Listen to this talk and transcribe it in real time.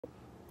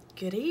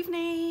Good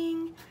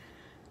evening.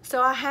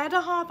 So I had to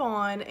hop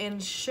on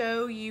and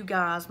show you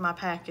guys my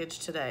package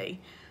today.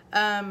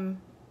 I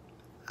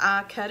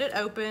cut it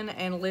open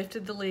and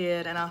lifted the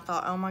lid and I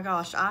thought, oh my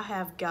gosh, I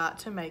have got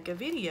to make a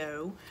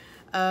video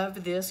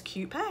of this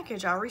cute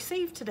package I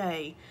received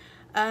today.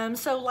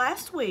 So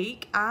last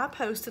week I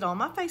posted on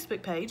my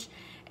Facebook page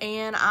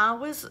and I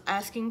was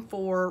asking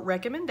for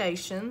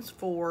recommendations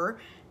for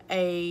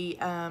a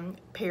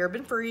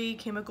paraben-free,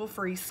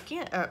 chemical-free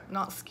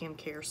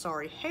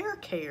hair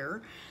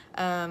care.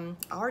 I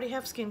already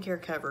have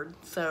skincare covered,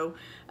 so,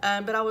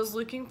 but I was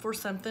looking for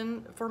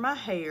something for my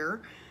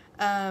hair,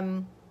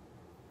 and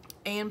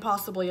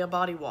possibly a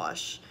body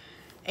wash.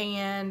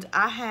 And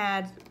I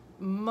had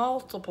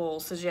multiple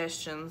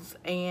suggestions,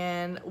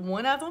 and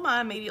one of them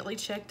I immediately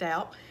checked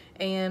out,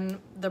 and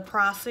the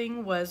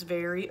pricing was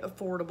very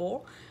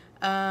affordable.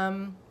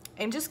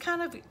 And just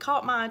kind of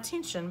caught my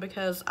attention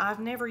because I've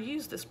never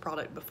used this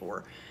product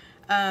before.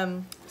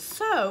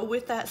 So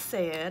with that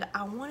said,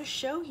 I want to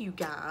show you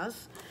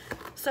guys.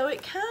 So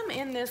it come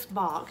in this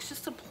box,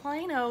 just a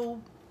plain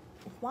old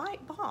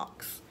white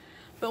box.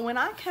 But when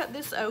I cut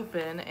this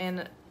open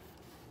and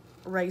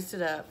raised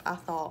it up, I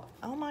thought,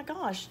 oh my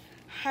gosh,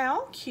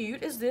 how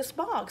cute is this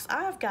box?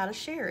 I've got to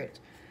share it.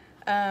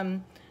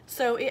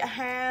 So it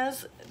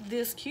has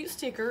this cute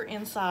sticker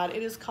inside.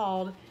 It is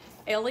called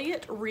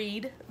Elliot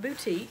Reid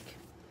Boutique.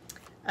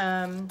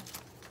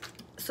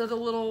 So the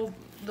little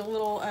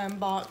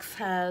box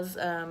has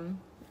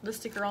the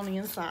sticker on the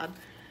inside,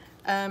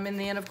 and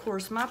then of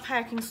course my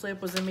packing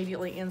slip was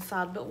immediately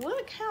inside. But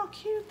look how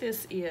cute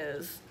this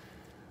is.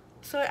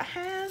 So it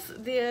has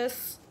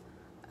this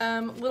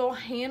little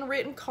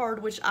handwritten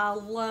card, which I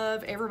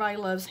love. Everybody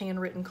loves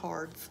handwritten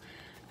cards.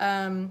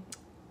 I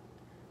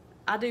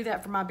do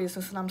that for my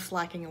business and I'm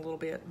slacking a little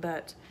bit,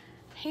 but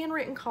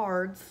handwritten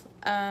cards.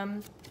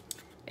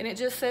 And it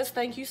just says,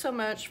 thank you so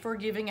much for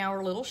giving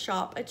our little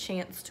shop a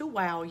chance to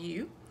wow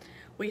you.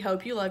 We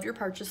hope you love your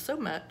purchase so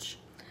much.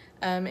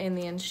 And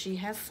then she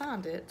has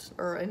signed it,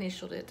 or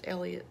initialed it,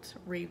 Elliot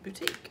Reid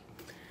Boutique.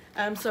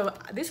 So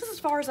this is as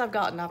far as I've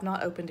gotten. I've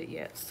not opened it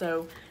yet.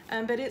 So,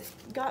 but it's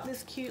got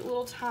this cute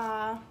little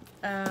tie,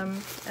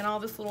 and all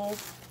this little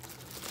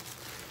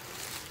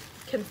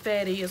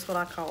confetti is what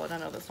I call it. I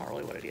know that's not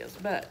really what it is,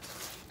 but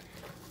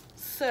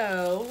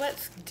so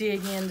let's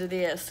dig into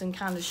this and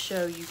kind of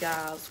show you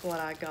guys what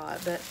I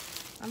got. But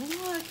I mean,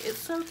 look, it's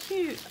so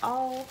cute,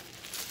 all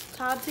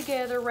tied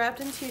together, wrapped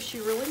in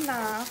tissue, really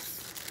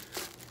nice.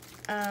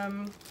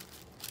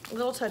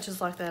 Little touches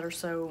like that are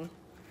so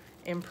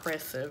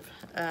impressive,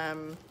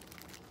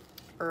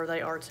 or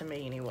they are to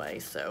me anyway.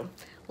 So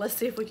let's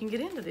see if we can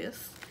get into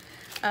this.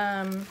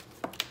 It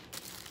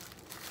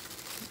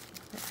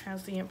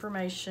has the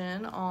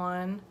information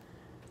on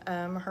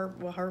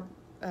her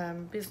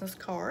business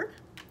card,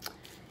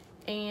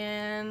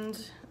 and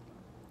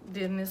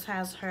then this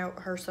has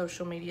her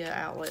social media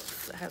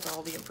outlets. It has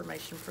all the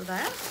information for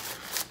that.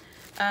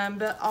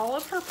 But all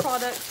of her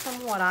products,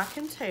 from what I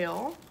can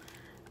tell,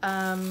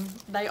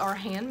 they are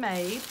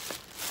handmade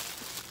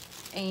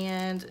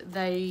and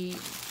they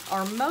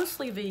are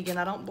mostly vegan.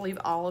 I don't believe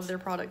all of their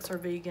products are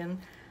vegan,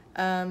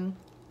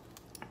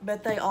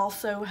 but they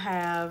also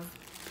have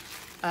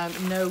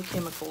no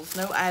chemicals,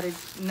 no added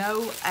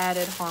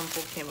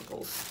harmful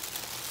chemicals.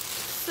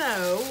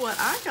 So what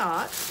I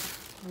got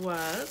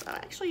was, I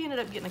actually ended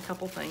up getting a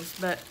couple things,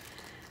 but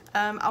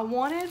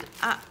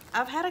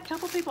I've had a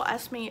couple people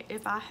ask me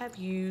if I have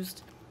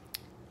used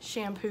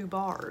shampoo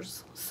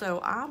bars. So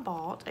I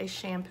bought a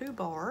shampoo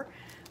bar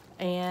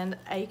and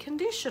a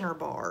conditioner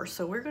bar.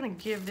 So we're gonna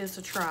give this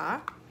a try.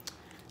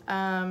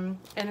 And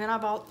then I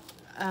bought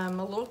a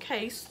little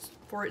case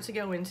for it to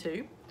go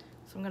into.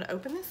 So I'm gonna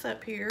open this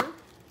up here.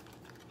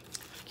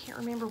 I can't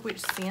remember which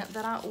scent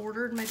that I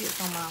ordered. Maybe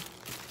it's on my,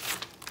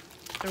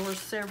 there were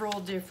several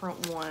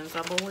different ones,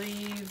 I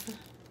believe.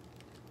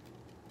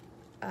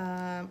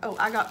 Oh,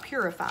 I got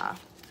Purify.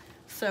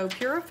 So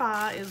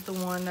Purify is the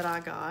one that I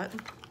got.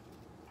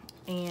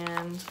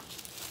 And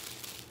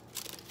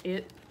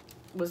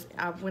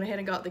I went ahead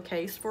and got the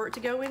case for it to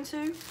go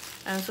into.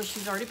 So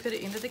she's already put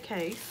it into the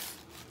case.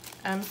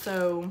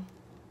 So,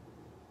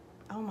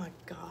 oh my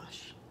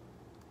gosh.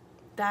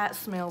 That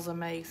smells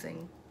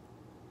amazing.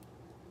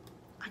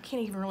 I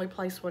can't even really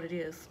place what it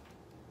is.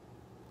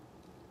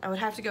 I would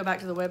have to go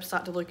back to the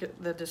website to look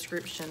at the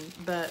description,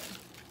 but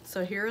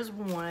so here is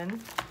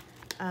one.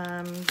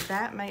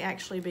 That may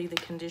actually be the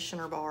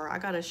conditioner bar. I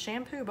got a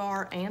shampoo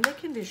bar and a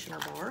conditioner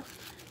bar.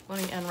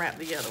 Let me unwrap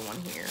the other one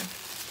here.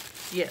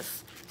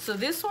 Yes, so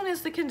this one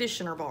is the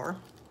conditioner bar.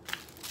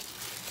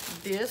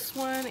 This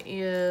one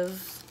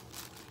is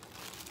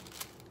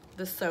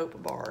the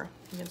soap bar.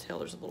 You can tell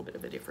there's a little bit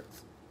of a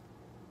difference.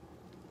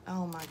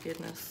 Oh my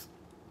goodness.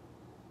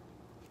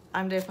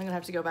 I'm definitely gonna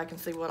have to go back and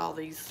see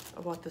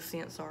what the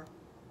scents are.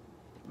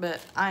 But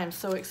I am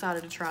so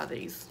excited to try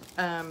these.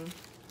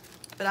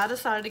 But I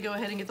decided to go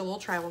ahead and get the little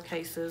travel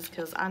cases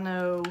because I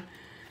know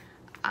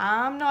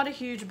I'm not a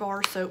huge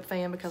bar soap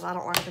fan because I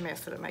don't like the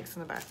mess that it makes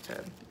in the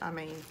bathtub. I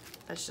mean,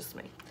 that's just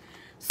me.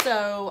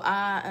 So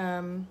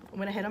I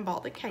went ahead and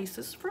bought the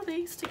cases for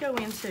these to go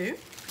into.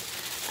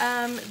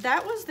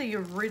 That was the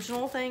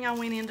original thing I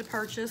went in to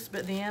purchase,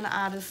 but then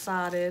I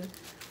decided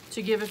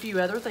to give a few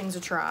other things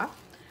a try.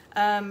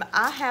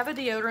 I have a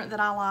deodorant that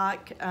I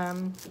like. I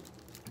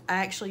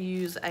actually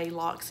use a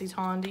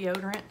L'Occitane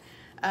deodorant,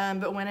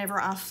 but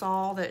whenever I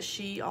saw that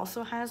she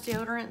also has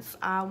deodorants,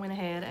 I went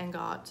ahead and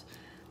got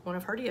one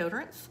of her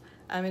deodorants.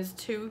 It's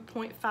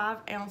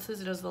 2.5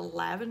 ounces. It is the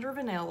lavender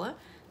vanilla.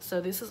 So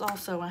this is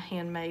also a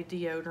handmade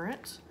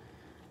deodorant.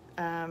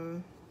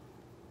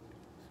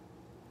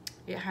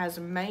 It has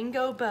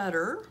mango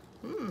butter,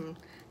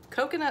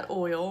 coconut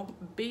oil,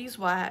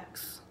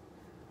 beeswax,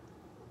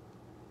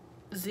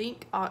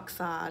 zinc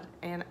oxide,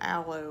 and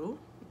aloe.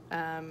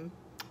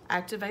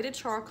 Activated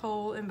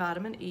charcoal and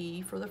vitamin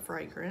E for the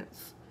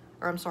fragrance,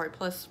 or I'm sorry,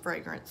 plus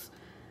fragrance,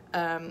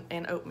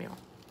 and oatmeal.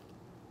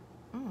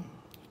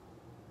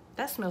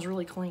 That smells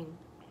really clean.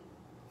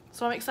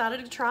 So I'm excited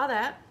to try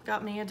that.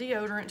 Got me a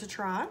deodorant to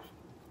try.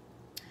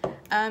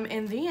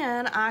 And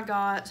then I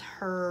got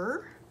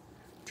her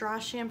dry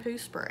shampoo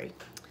spray.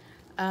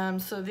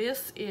 So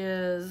this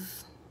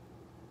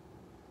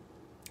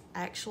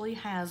actually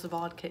has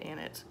vodka in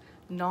it.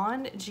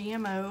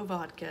 Non-GMO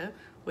vodka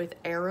with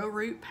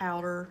arrowroot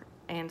powder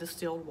and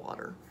distilled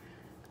water.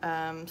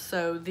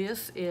 So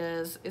this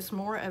it's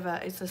more of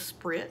it's a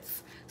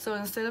spritz. So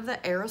instead of the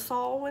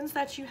aerosol ones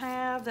that you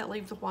have that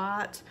leave the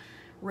white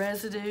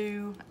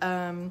residue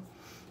and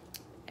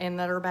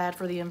that are bad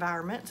for the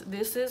environment,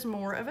 this is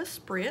more of a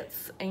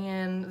spritz,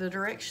 and the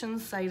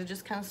directions say to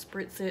just kind of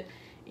spritz it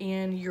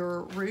in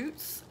your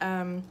roots,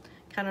 kind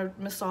of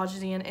massage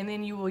it in, and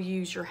then you will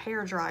use your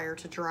hair dryer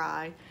to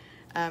dry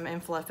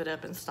and fluff it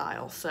up in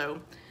style.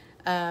 So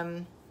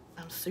I'm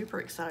super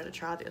excited to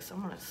try this.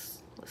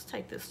 Let's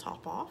take this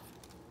top off.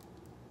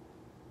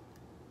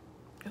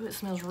 Oh, it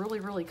smells really,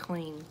 really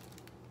clean.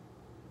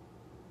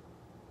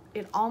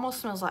 It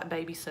almost smells like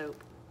baby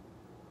soap.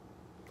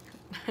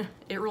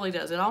 It really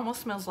does. It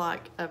almost smells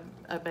like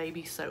a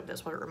baby soap.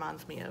 That's what it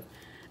reminds me of.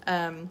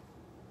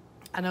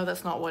 I know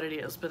that's not what it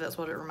is, but that's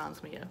what it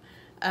reminds me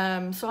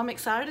of. So I'm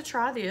excited to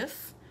try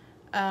this.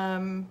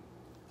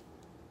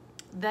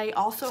 They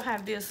also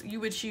have this, you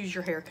would choose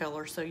your hair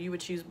color. So you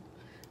would choose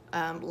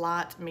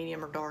light,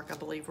 medium, or dark, I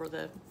believe were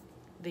the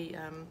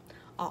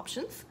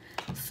options.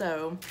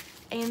 So,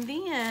 and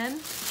then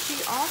she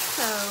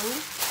also,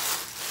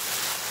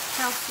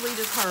 how sweet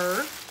is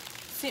her,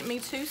 sent me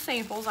 2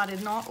 samples. I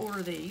did not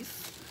order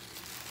these.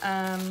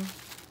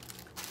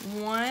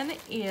 One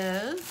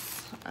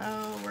is,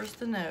 oh, where's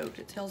the note?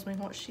 It tells me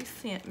what she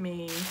sent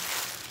me.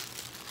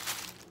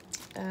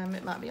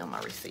 It might be on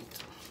my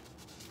receipt.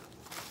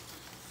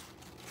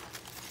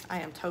 I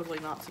am totally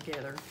not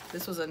together.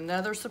 This was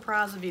another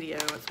surprise video.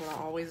 That's what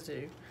I always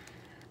do.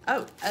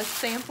 Oh, a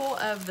sample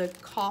of the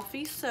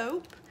coffee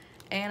soap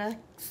and a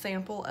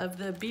sample of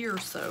the beer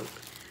soap.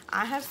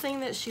 I have seen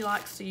that she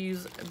likes to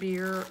use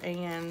beer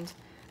and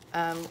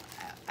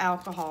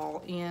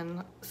alcohol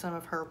in some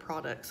of her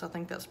products. I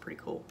think that's pretty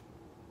cool.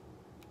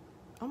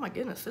 Oh my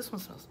goodness, this one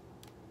smells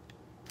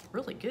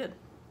really good.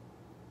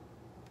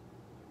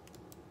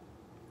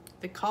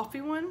 The coffee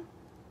one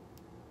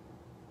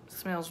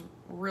smells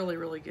really,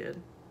 really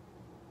good.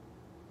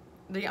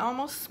 They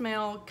almost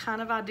smell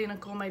kind of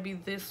identical. Maybe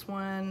this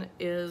one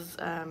is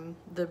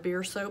the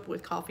beer soap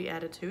with coffee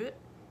added to it.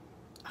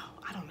 Oh,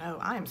 I don't know.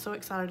 I am so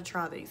excited to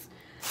try these.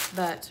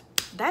 But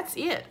that's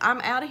it. I'm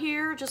out of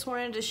here. Just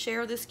wanted to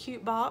share this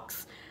cute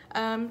box.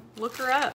 Look her up.